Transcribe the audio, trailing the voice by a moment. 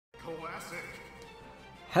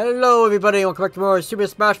Hello everybody, and welcome back to more Super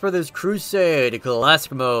Smash Brothers Crusade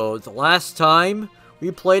Classic Mode. Last time, we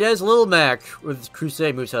played as Lil Mac, with his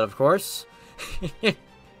Crusade moveset of course.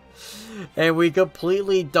 And we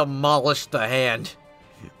completely demolished the hand.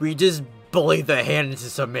 We just bullied the hand into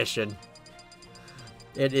submission.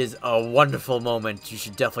 It is a wonderful moment you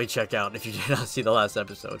should definitely check out if you did not see the last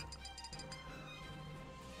episode.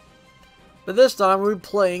 But this time we're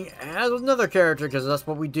playing as another character because that's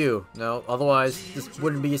what we do. No, otherwise this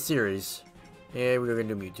wouldn't be a series. Yeah, we're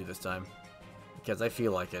gonna do Mewtwo this time because I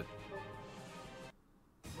feel like it.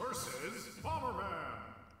 Versus Bomberman.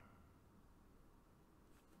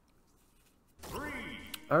 3,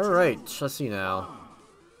 All right, let's see now.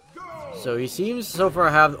 go. So he seems so far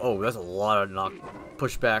have. Oh, that's a lot of knock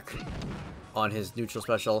pushback on his neutral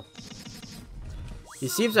special. He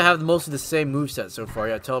seems to have mostly the same moveset so far.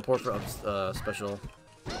 Yeah, teleport for up special.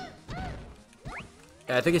 Yeah,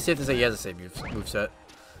 I think it's safe to say he has the same moveset.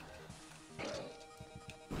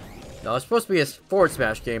 No, it's supposed to be a forward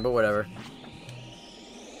smash game, but whatever.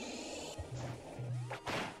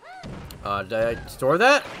 Did I store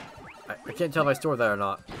that? I can't tell if I stored that or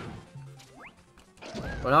not.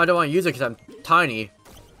 Well, now I don't want to use it because I'm tiny.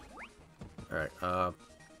 Alright,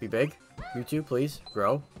 be big. Mewtwo, please.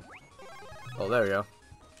 Grow. Oh, there we go.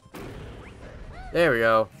 There we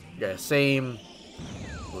go. Yeah, same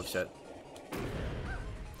moveset.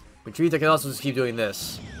 Which means I can also just keep doing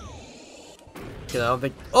this. Because I don't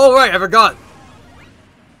think... Oh, right! I forgot!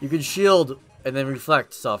 You can shield and then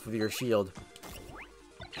reflect stuff with your shield.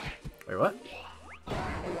 Wait, what?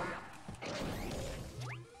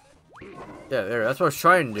 Yeah, there. That's what I was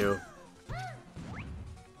trying to do.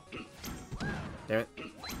 Damn it.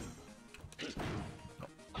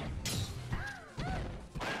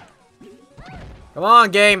 Come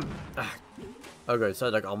on, game! Oh, good. So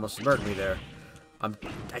like almost murdered me there. I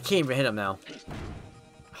can't even hit him now.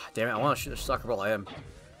 Damn it! I want to shoot a soccer ball at him.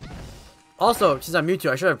 Also, since I'm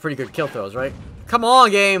Mewtwo, I should have pretty good kill throws, right? Come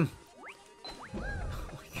on, game! Oh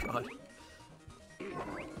my god.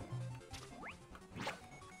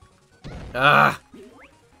 Ah!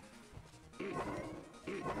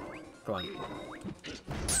 Come on.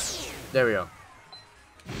 There we go.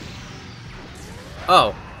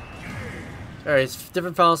 Oh. Alright, it's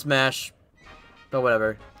different Final Smash. But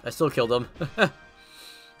whatever. I still killed him.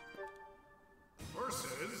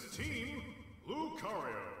 Versus Team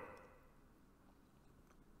Lucario.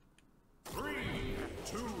 3,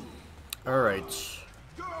 2, Alright.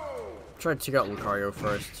 go. Try to check out Lucario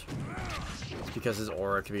first. It's because his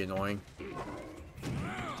aura can be annoying.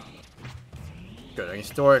 Good, I can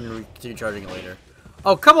store it and continue charging it later.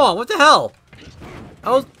 Oh, come on! What the hell? I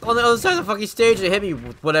was on the other side of the fucking stage and it hit me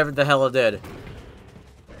with whatever the hell it did.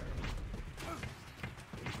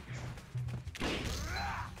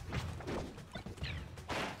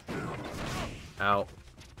 Ow.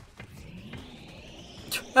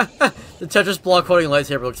 The Tetris block holding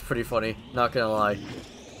lightsaber looks pretty funny, not gonna lie.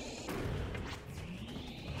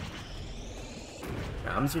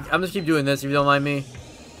 Yeah, I'm just gonna keep doing this if you don't mind me.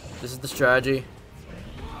 This is the strategy.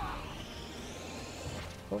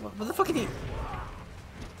 What the fuck did he...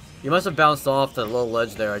 You must have bounced off the little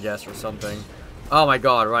ledge there, I guess, or something. Oh my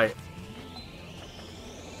god, right.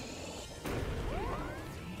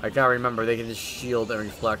 I gotta remember, they can just shield and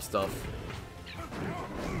reflect stuff.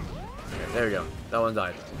 Okay, there we go. That one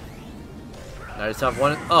died. Now I just have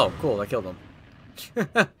one... Oh, cool, I killed him.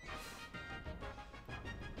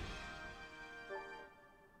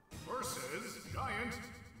 Versus Giant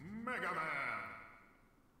Mega Man.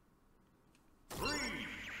 3,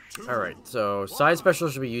 2, Alright, so side special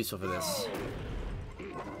should be useful for this.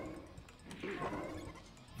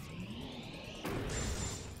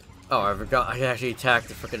 Oh, I forgot I can actually attack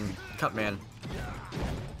the freaking Cut Man.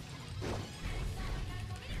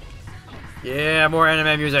 Yeah, more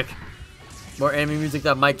anime music. More anime music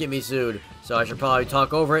that might get me sued. So I should probably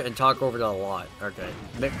talk over it and talk over it a lot. Okay.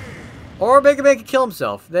 Or make it kill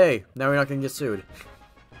himself. Hey, now we're not gonna get sued.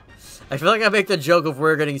 I feel like I make the joke of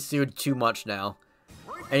we're getting sued too much now.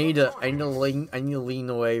 I need to lean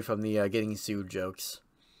away from the getting sued jokes.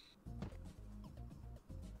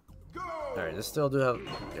 Alright, this still do have...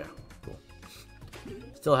 Yeah, cool.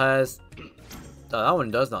 Still has... Oh, that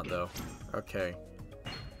one does not, though. Okay.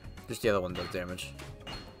 Just the other one does damage.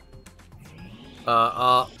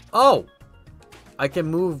 Oh! I can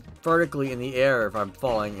move vertically in the air if I'm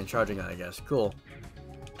falling and charging it, I guess. Cool.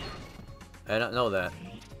 I don't know that.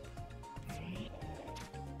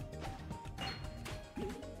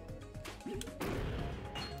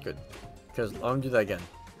 Good. Because I'm gonna do that again.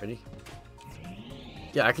 Ready?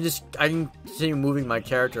 Yeah, I can continue moving my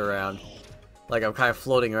character around. Like I'm kind of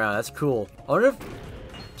floating around. That's cool. I wonder if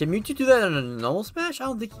Can Mewtwo do that in a normal Smash? I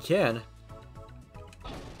don't think he can.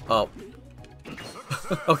 Oh.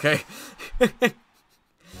 Okay.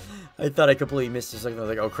 I thought I completely missed a second. I was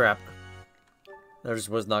like, oh crap. I just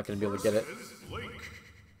was not going to be able to get it.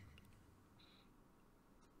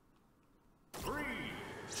 3,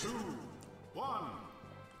 2, 1,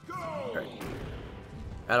 go! Right.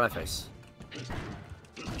 Out of my face.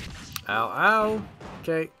 Ow, ow.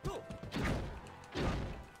 Okay.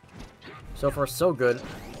 So far, so good.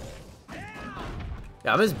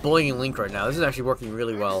 Yeah, I'm just bullying Link right now. This is actually working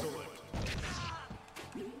really well.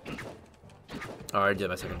 Oh, I did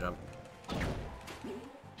my second jump.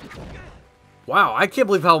 Wow, I can't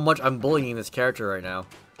believe how much I'm bullying this character right now.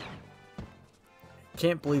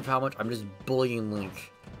 Can't believe how much I'm just bullying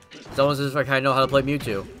Link. It's almost as if I kind of know how to play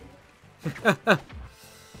Mewtwo.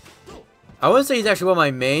 I wouldn't say he's actually one of my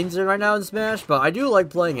mains right now in Smash, but I do like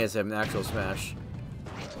playing as him in actual Smash.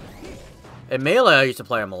 In Melee, I used to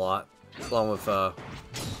play him a lot, along with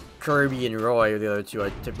Kirby and Roy, are the other two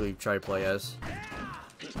I typically try to play as.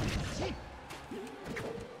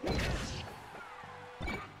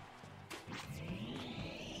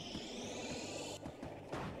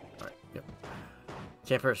 Alright, yep.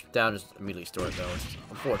 Can't press down, just immediately store it though. It's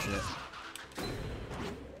unfortunate.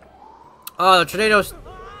 Oh,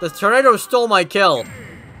 the tornado stole my kill.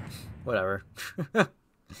 Whatever.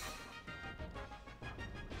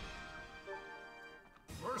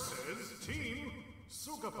 Versus Team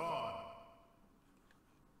Sukapod.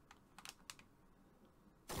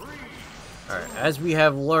 Alright, as we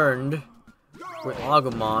have learned with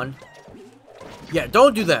Agumon. Yeah,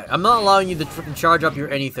 don't do that. I'm not allowing you to freaking charge up your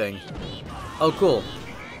anything. Oh, cool.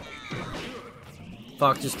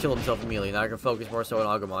 Fox just killed himself immediately. Now I can focus more so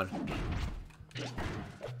on Agumon.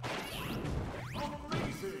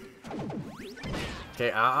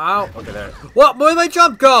 Okay, ow, ow. Okay, there. What? Where did my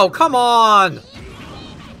jump go? Come on!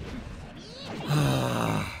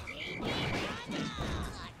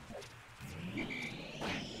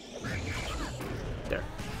 There.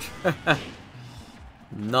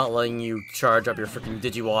 Not letting you charge up your freaking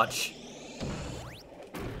Digiwatch.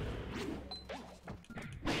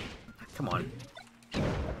 Come on.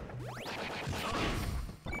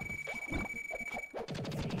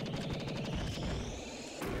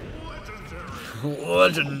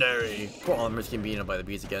 Legendary! Poor Oliver's getting beaten up by the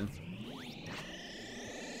bees again.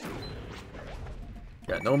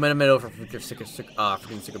 Yeah, no middle for freaking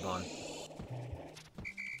Sukapon.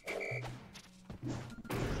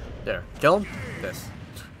 There. Kill him? This.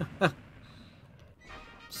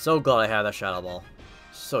 So glad I had that Shadow Ball.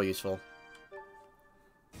 So useful.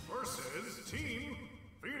 Versus Team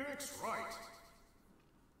Phoenix Wright.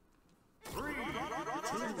 3,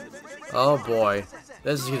 2, Oh boy.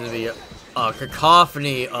 This is going to be a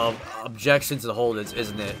cacophony of objections and hold-ins,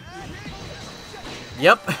 isn't it?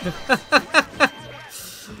 Yep.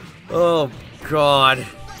 Oh god.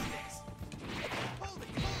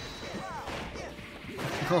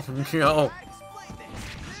 Oh no.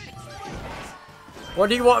 What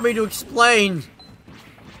do you want me to explain?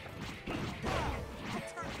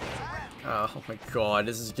 Oh my god,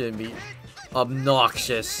 this is gonna be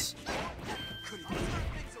obnoxious.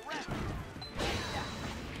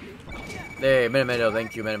 Hey, Minamato,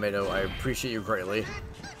 thank you, Minamato. I appreciate you greatly.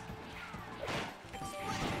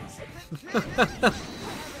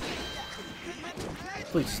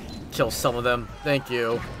 Please kill some of them. Thank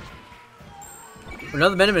you.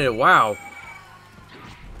 Another Minamato, wow.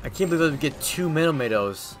 I can't believe we get 2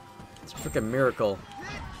 Minamatos. It's a freaking miracle.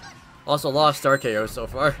 Also, a lot of Star KOs so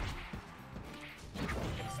far.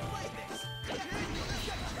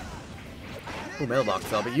 Ooh, mailbox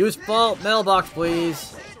fell, but useful! Mailbox,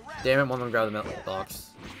 please! Damn it, one of them grabbed the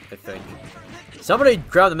mailbox, I think. Somebody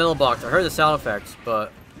grabbed the mailbox. I heard the sound effects,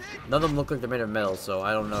 but none of them look like they're made of metal, so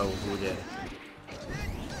I don't know who did.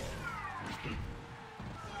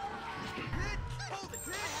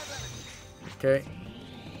 Okay.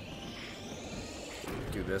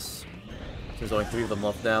 Do this. There's only 3 of them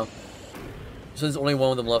left now. Since there's only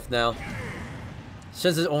 1 of them left now.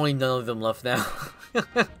 Since there's only none of them left now.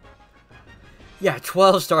 Yeah,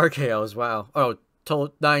 12 Star KOs, wow. Oh,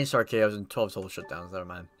 total 9 Star KOs and 12 total shutdowns, never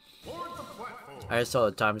mind. I just saw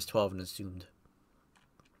the times 12 and assumed.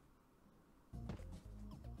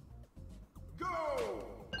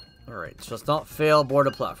 Alright, so let's not fail board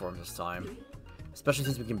the platform this time. Especially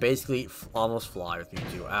since we can basically almost fly with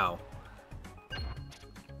Mewtwo. Ow.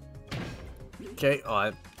 Okay, oh,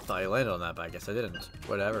 I thought I landed on that, but I guess I didn't.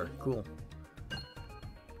 Whatever, cool.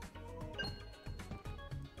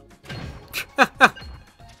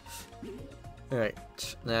 Alright,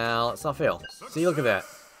 now let's not fail. See, look at that.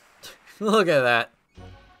 Look at that.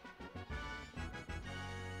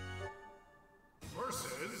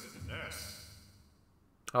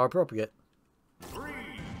 How appropriate. 3,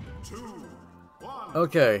 2, 1.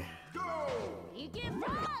 Okay. Go!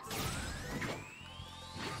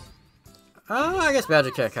 I guess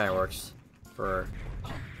Magic Cat kind of works. So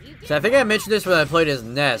I think I mentioned this when I played as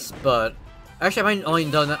Ness, but actually I might only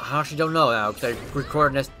I actually don't know now because I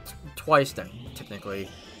recorded Ness twice then, technically.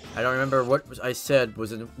 I don't remember what I said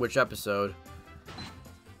was in which episode.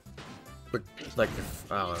 But like,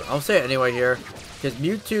 I don't know. I'll say it anyway here, because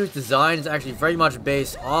Mewtwo's design is actually very much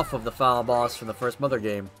based off of the final boss from the first Mother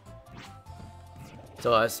game.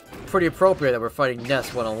 So it's pretty appropriate that we're fighting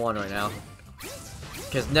Ness one-on-one right now.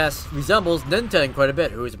 Because Ness resembles Ninten quite a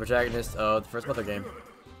bit, who is the protagonist of the first Mother game.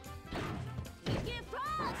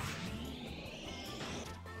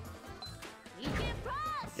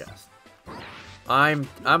 Yes. I'm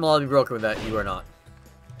allowed to be broken with that, you are not.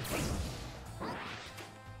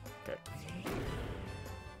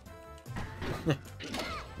 Okay.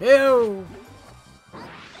 Ew!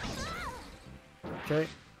 Okay.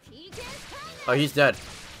 Oh, he's dead.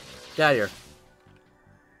 Get out of here.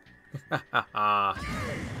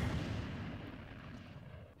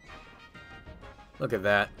 Look at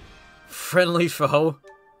that. Friendly foe.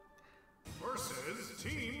 Versus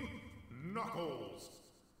Team Knuckles.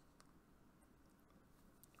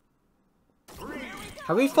 3.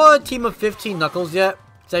 Have we fought a team of 15 Knuckles yet?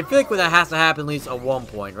 So I feel like that has to happen at least at one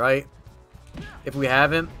point, right? If we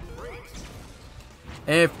haven't.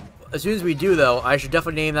 And if, as soon as we do, though, I should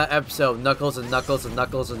definitely name that episode Knuckles and Knuckles and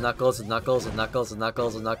Knuckles and Knuckles and Knuckles and Knuckles and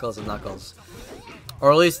Knuckles and Knuckles and Knuckles.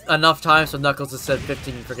 Or at least enough times so Knuckles is said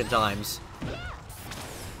 15 freaking times.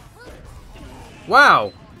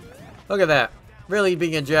 Wow! Look at that. Really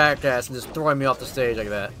being a jackass and just throwing me off the stage like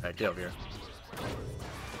that. Alright, get over here.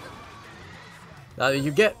 Now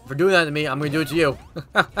you get for doing that to me, I'm gonna do it to you.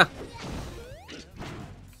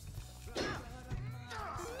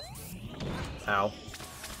 Ow.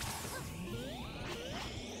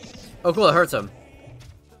 Oh cool, it hurts him.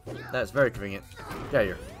 That's very convenient. Get out of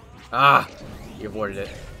here. Ah! You avoided it.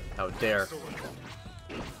 How dare.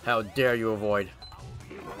 How dare you avoid.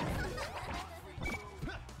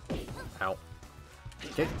 Ow.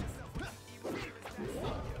 Okay.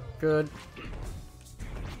 Good.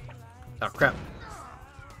 Oh crap.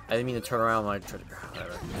 I didn't mean to turn around when I tried to...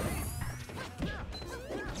 Whatever.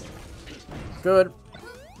 Good.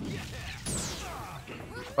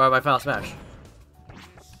 Alright, my final smash.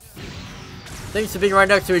 Thanks to being right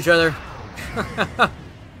next to each other.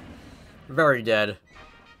 Very dead.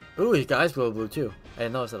 Ooh, his guy's blue too. I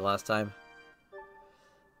didn't notice that last time.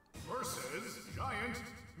 Versus Giant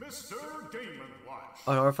Mr. Game & Watch.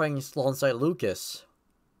 Oh, no, we're fighting alongside Lucas.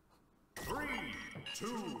 3,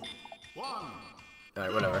 2, 1.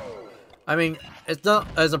 Alright, whatever. I mean, it's not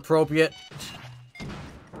as appropriate,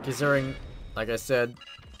 considering, like I said,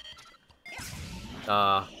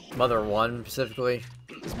 Mother 1 specifically.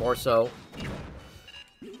 It's more so.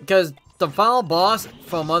 Because the final boss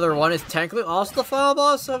from Mother 1 is technically also the final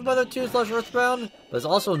boss of Mother 2/Earthbound, but it's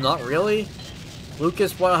also not really.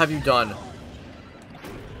 Lucas, what have you done?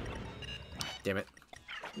 Damn it.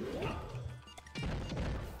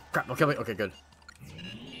 Crap, don't kill me. Okay, good.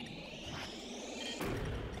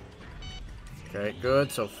 Okay, good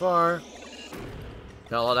so far.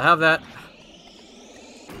 Not allowed to have that.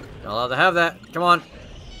 Not allowed to have that. Come on.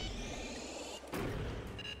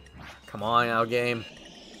 Come on now, game.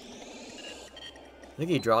 I think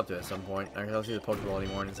he dropped it at some point. I don't see the Pokeball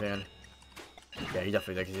anymore in his hand. Yeah, he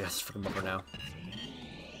definitely did, because he has a freaking bumper now.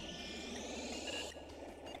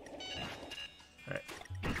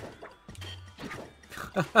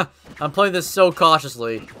 Alright. I'm playing this so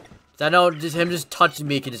cautiously. I know just him just touching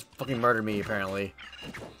me can just fucking murder me, apparently.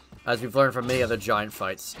 As we've learned from many other giant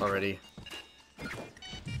fights already.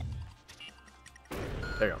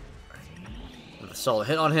 There you go. With a solid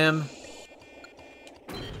hit on him.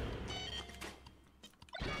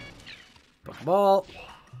 Pokeball.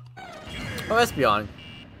 Oh, Espeon.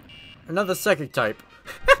 Another psychic type.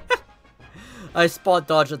 I spot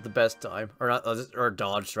dodged at the best time. Or not, or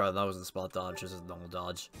dodged rather. That wasn't spot dodge, this is normal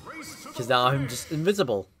dodge. Because now I'm just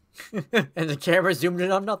invincible. And the camera zoomed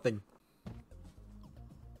in on nothing.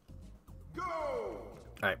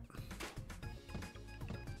 Alright.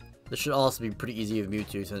 This should also be pretty easy with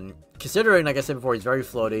Mewtwo, and considering, like I said before, he's very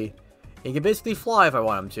floaty. He can basically fly if I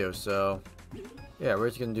want him to, so... Yeah, we're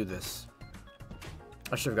just gonna do this.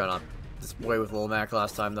 I should have gone on this way with Lil Mac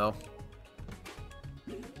last time, though.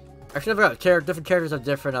 Actually, I forgot, different characters have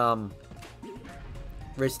different,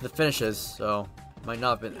 rates to the finishes, so... Might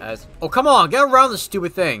not have been as... Oh, come on! Get around this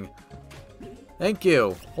stupid thing! Thank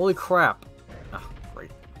you! Holy crap. Ah,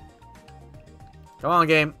 great. Come on,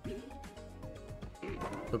 game!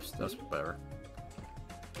 Oops, that's whatever.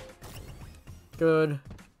 Good.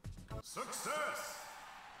 Success.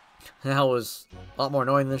 That was a lot more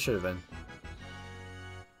annoying than it should have been.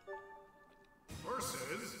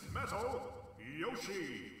 Versus Metal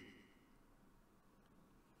Yoshi.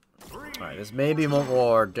 Alright, this may be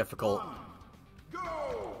more difficult.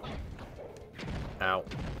 Go. Ow.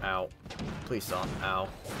 Ow. Please stop. Ow.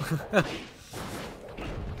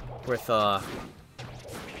 With,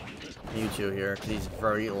 Mewtwo here, because he's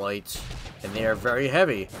very light, and they are very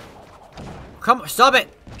heavy. Come, stop it!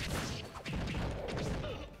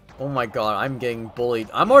 Oh my god, I'm getting bullied.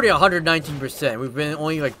 I'm already 119%. We've been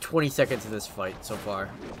only like 20 seconds in this fight so far.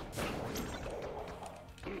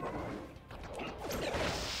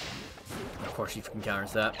 Of course, she freaking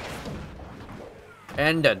counters that.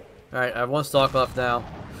 And dead. Alright, I have one stock left now.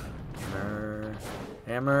 Hammer.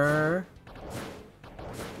 Hammer.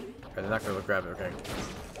 Okay, they're not gonna grab it, okay.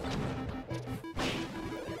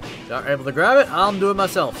 Not able to grab it? I'll do it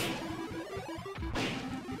myself.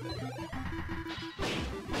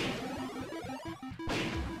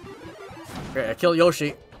 Okay, I killed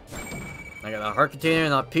Yoshi. I got a heart container,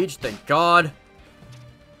 not Peach, thank God.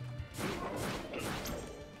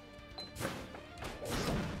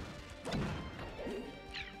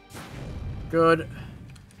 Good.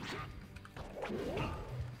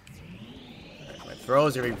 My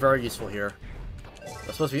throws are gonna be very useful here.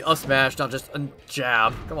 That's supposed to be a smash, not just a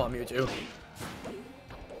jab. Come on, Mewtwo.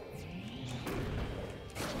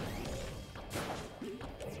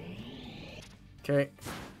 Okay.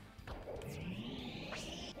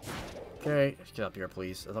 Okay, get up here,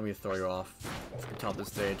 please. Let me throw you off. From the top of the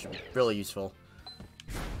stage. Really useful.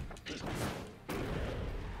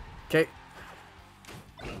 Okay.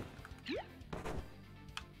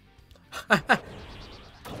 I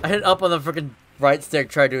hit up on the freaking right stick,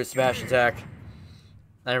 tried to do a smash attack.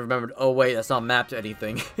 I remembered, oh wait, that's not mapped to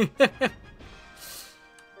anything.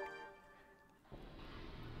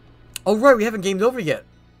 Oh right, we haven't gamed over yet.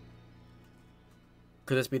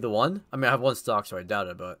 Could this be the one? I mean, I have one stock, so I doubt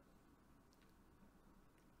it, but...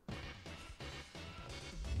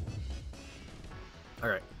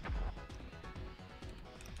 Alright.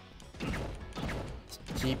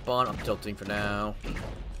 Keep on up tilting for now.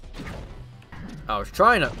 I was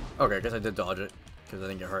trying to... Okay, I guess I did dodge it, because I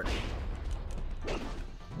didn't get hurt.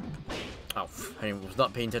 Oh, I was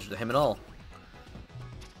not paying attention to him at all.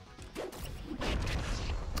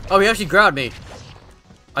 Oh, he actually grabbed me.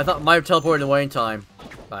 I thought might have teleported away in time,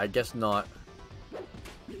 but I guess not.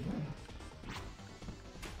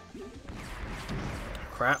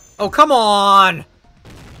 Crap. Oh, come on!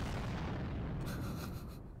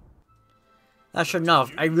 That should not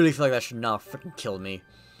have, I really feel like that should not have freaking killed me.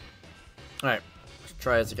 Alright, let's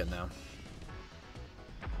try this again now.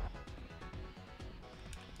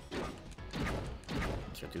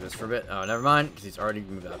 Let's go do this for a bit. Oh, never mind, because he's already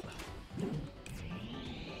moved up.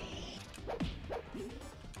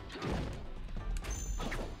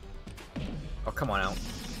 Oh, come on out.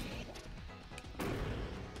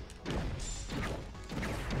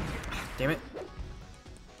 Damn it.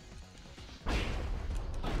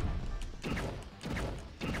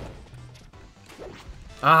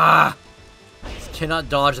 Ah! Just cannot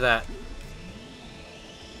dodge that.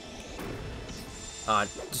 Ah,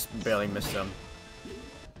 just barely missed him.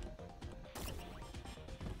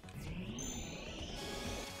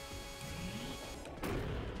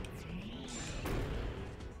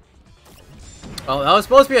 Oh, that was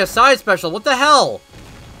supposed to be a side special. What the hell?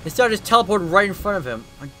 Instead, I just teleported right in front of him.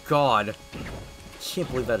 My God. I can't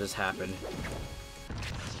believe that just happened.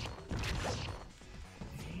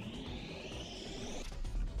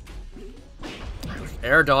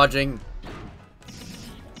 Air dodging.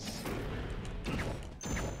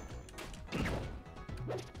 You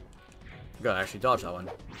gotta actually dodge that one.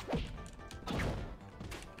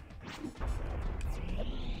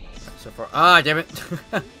 So far. Ah, damn it.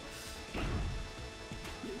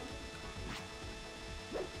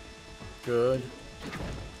 Good.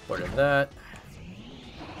 What of that?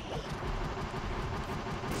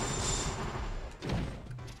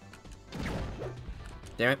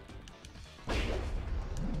 Damn it.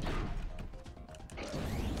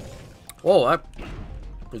 Whoa, that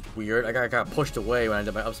was weird. I got pushed away when I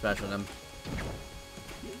did my up smash on them.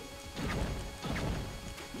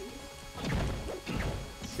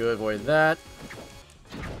 Good, avoid that.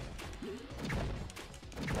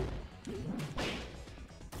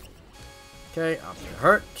 Okay, I'm gonna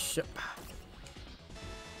hurt. Yep.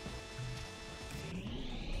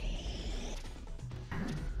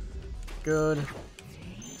 Good.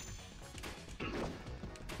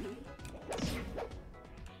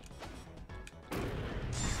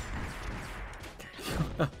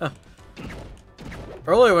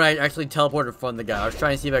 Earlier when I actually teleported from the guy, I was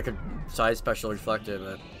trying to see if I could side special reflect it,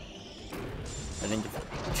 but I didn't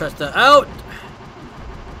trust that out.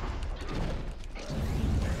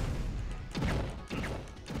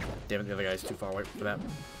 Damn it, the other guy's too far away for that.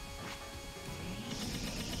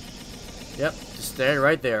 Yep, just stay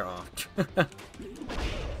right there. Oh.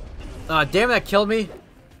 Ah, damn, that killed me.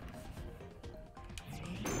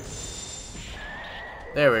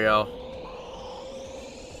 There we go.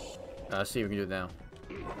 Let's see if we can do it now.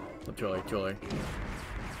 Oh, too early, too early.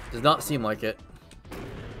 Does not seem like it.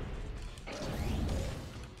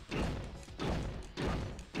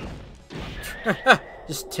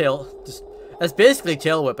 Just that's basically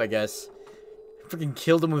tail whip, I guess. Freaking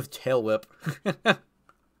killed him with tail whip.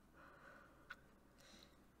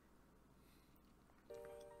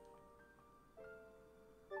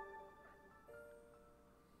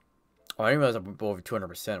 Oh, I didn't realize I'm over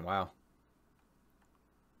 200%. Wow.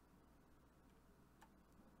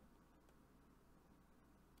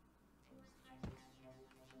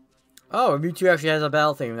 Oh, Mewtwo actually has a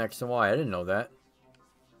battle thing next to Y. I didn't know that.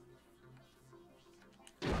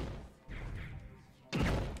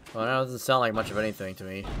 Well, that doesn't sound like much of anything to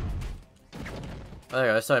me. Oh, there you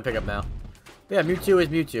go. That's something to pick up now. But yeah, Mewtwo is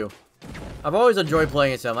Mewtwo. I've always enjoyed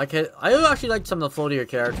playing as him. I actually like some of the floatier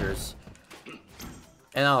characters.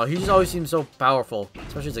 And I don't know, he just always seems so powerful,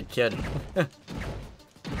 especially as a kid. And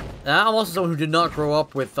I'm also someone who did not grow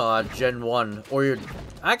up with Gen 1, or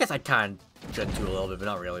I guess I kind of Gen 2 a little bit, but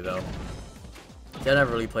not really though. I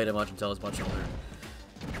never really played it much until I was much older.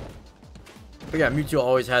 But yeah, Mewtwo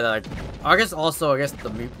always had that. Like, I guess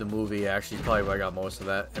the movie actually is probably where I got most of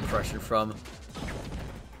that impression from.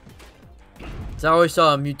 So I always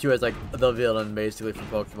saw Mewtwo as like the villain basically for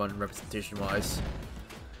Pokemon representation wise.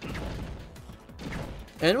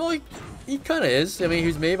 And well, he kind of is. I mean, he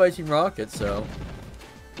was made by Team Rocket, so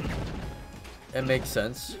it makes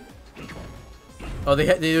sense. Oh,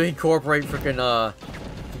 they incorporate freaking the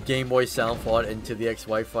Game Boy sound font into the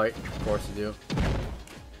XY fight. Of course they do.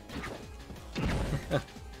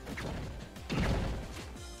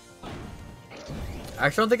 I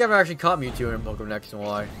actually don't think I've ever actually caught Mewtwo in Pokemon X and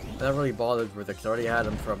Y. I never really bothered with it because I already had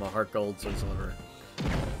him from a Heart Gold, Soul Silver.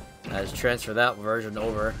 I just transferred that version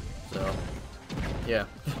over, so yeah.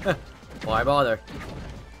 Why bother?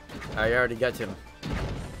 I already got him.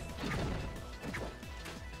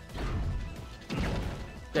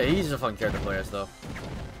 Yeah, he's a fun character to play as though.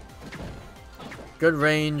 Good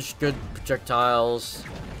range, good projectiles.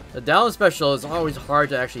 The down special is always hard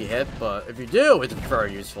to actually hit, but if you do, it's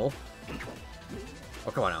very useful. Oh,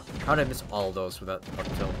 come on now. How did I miss all of those with that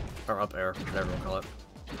up tilt? Or up air, whatever we'll call it.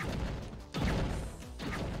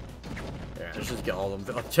 Yeah, let's just get all of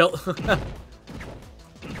them up tilt.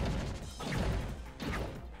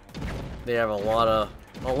 They have a lot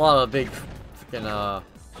of big freaking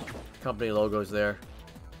company logos there.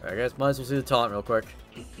 Alright guys, might as well see the taunt real quick.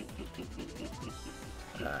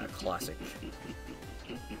 Classic.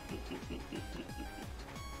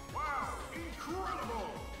 Wow, incredible!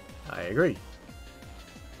 I agree.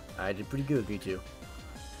 I did pretty good with Mewtwo.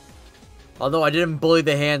 Although I didn't bully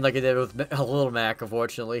the hand like I did with a little Mac,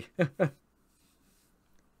 unfortunately.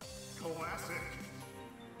 Classic.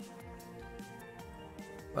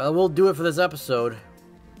 Well, we'll do it for this episode.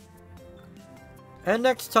 And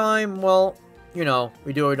next time, well, you know,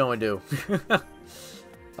 we do what we normally do.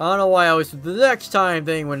 I don't know why I always do the next time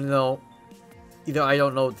thing when, you know, either I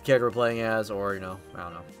don't know what the character we're playing as, or, you know, I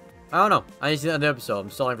don't know. I don't know. I need to see the end of the episode. I'm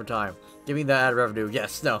stalling for time. Give me that ad revenue.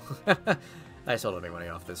 Yes, no. I still don't make money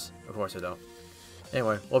off this. Of course I don't.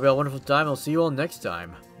 Anyway, we'll be a wonderful time. I'll see you all next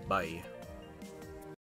time. Bye.